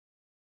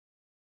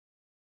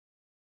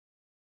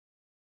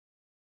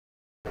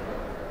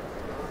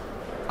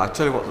I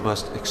tell you what, the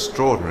most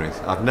extraordinary.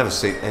 I've never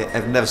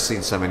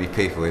seen so many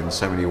people in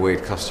so many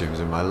weird costumes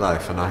in my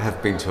life, and I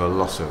have been to a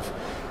lot of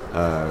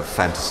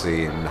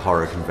fantasy and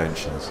horror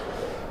conventions.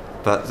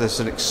 But there's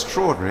an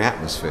extraordinary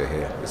atmosphere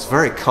here. It's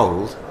very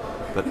cold,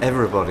 but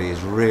everybody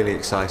is really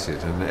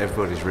excited and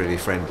everybody's really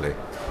friendly.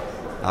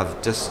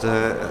 I've just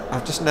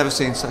never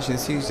seen such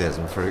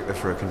enthusiasm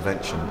for a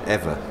convention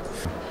ever.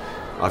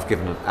 I've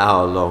given an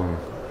hour-long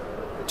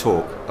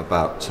talk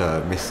about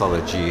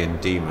mythology and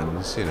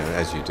demons, you know,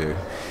 as you do,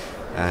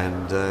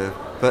 and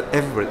but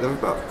everybody, there were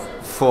about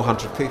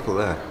 400 people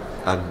there,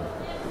 and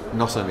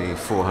not only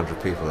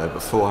 400 people there,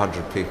 but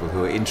 400 people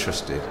who were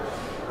interested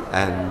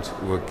and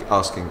were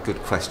asking good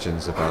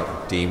questions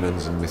about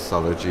demons and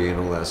mythology and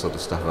all that sort of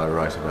stuff I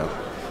write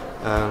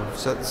about.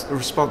 So the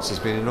response has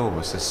been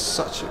enormous.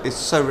 It's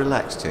so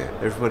relaxed here.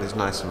 Everybody's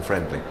nice and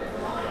friendly.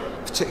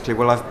 Particularly,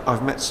 well,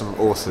 I've met some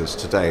authors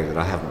today that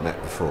I haven't met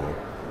before.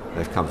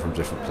 They've come from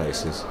different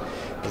places.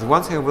 But the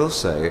one thing I will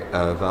say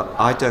about,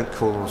 I don't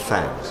call them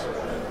fans.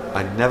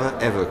 I never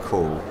ever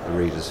call the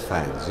readers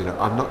fans. You know,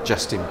 I'm not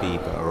Justin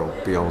Bieber or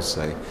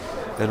Beyonce.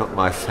 They're not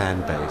my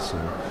fan base.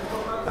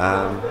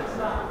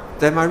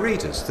 They're my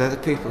readers. They're the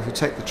people who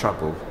take the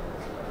trouble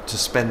to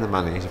spend the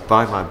money to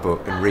buy my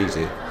book and read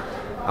it.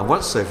 And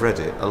once they've read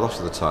it, a lot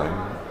of the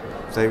time,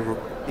 they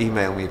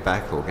email me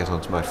back or get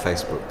onto my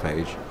Facebook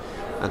page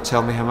and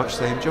tell me how much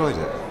they enjoyed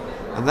it.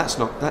 And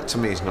that to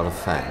me is not a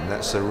fan,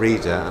 that's a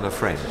reader and a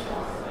friend.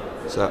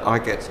 So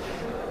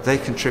they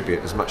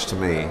contribute as much to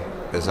me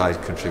as I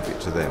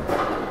contribute to them.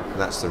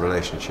 That's the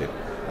relationship.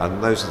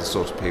 And those are the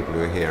sort of people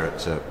who are here at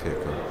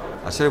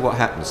Pyrkon. I tell you what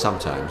happens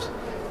sometimes.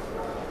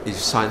 You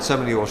sign so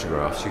many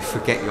autographs, you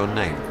forget your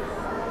name.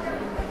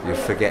 You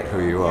forget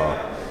who you are.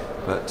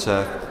 But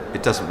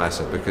it doesn't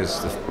matter,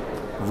 because the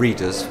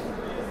readers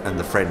and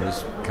the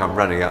friends come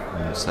running up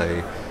and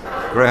say,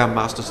 Grahamem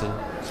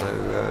Mastertonem,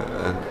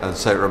 and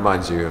so it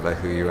reminds you about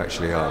who you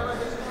actually are.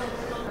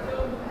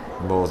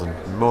 More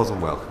than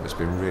welcome. It's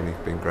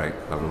been great.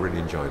 I've really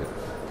enjoyed it.